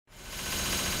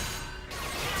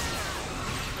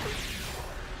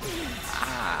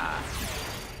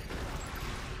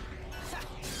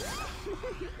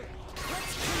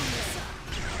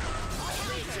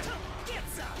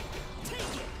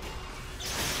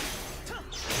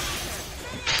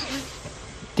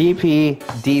DP,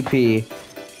 DP.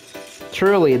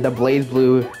 Truly the Blaze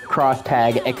Blue cross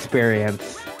tag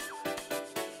experience.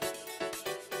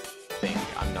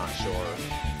 I'm not sure.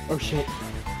 Oh shit.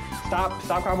 Stop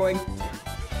comboing.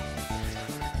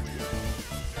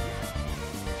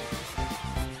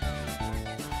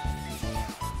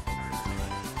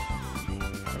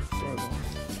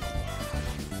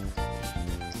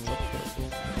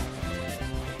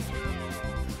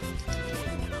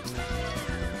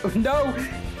 Oh, no!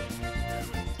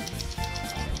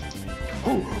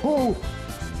 Oh!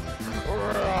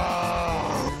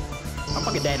 I'm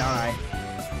fucking dead, aren't I?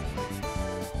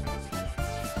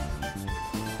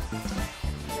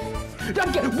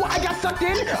 What? I got sucked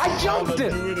in? I jumped!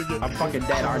 I'm fucking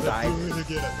dead, aren't I?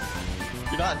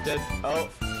 You're not dead. Oh,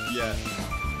 yeah.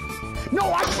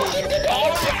 No, I fucking did it!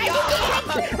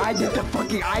 I did the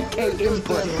fucking IK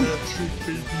input.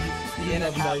 In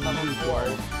a top level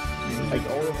 4. Like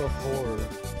all of the 4.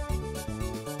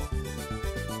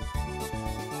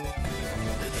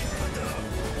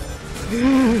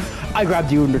 I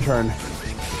grabbed you in return.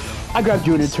 I grabbed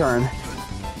you in return.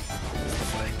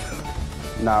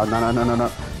 No.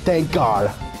 Thank God.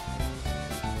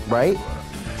 Right?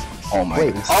 Oh my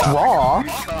Wait, God. straw?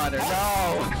 God,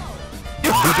 no!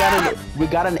 We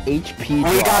got an HP draw.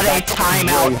 We got a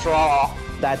timeout draw.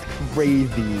 That's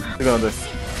crazy. Look at this.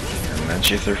 And then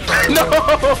she threw fire. No!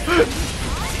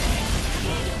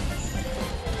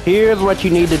 Here's what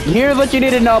you need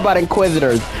to know about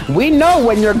Inquisitors. We know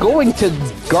when you're going to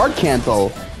guard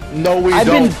cancel. No, we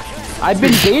don't. I've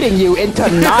been baiting you into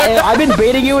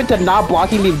not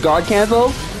blocking these guard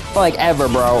cancels for like ever,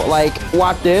 bro. Like,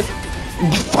 watch this.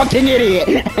 You fucking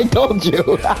idiot. I told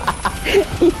you.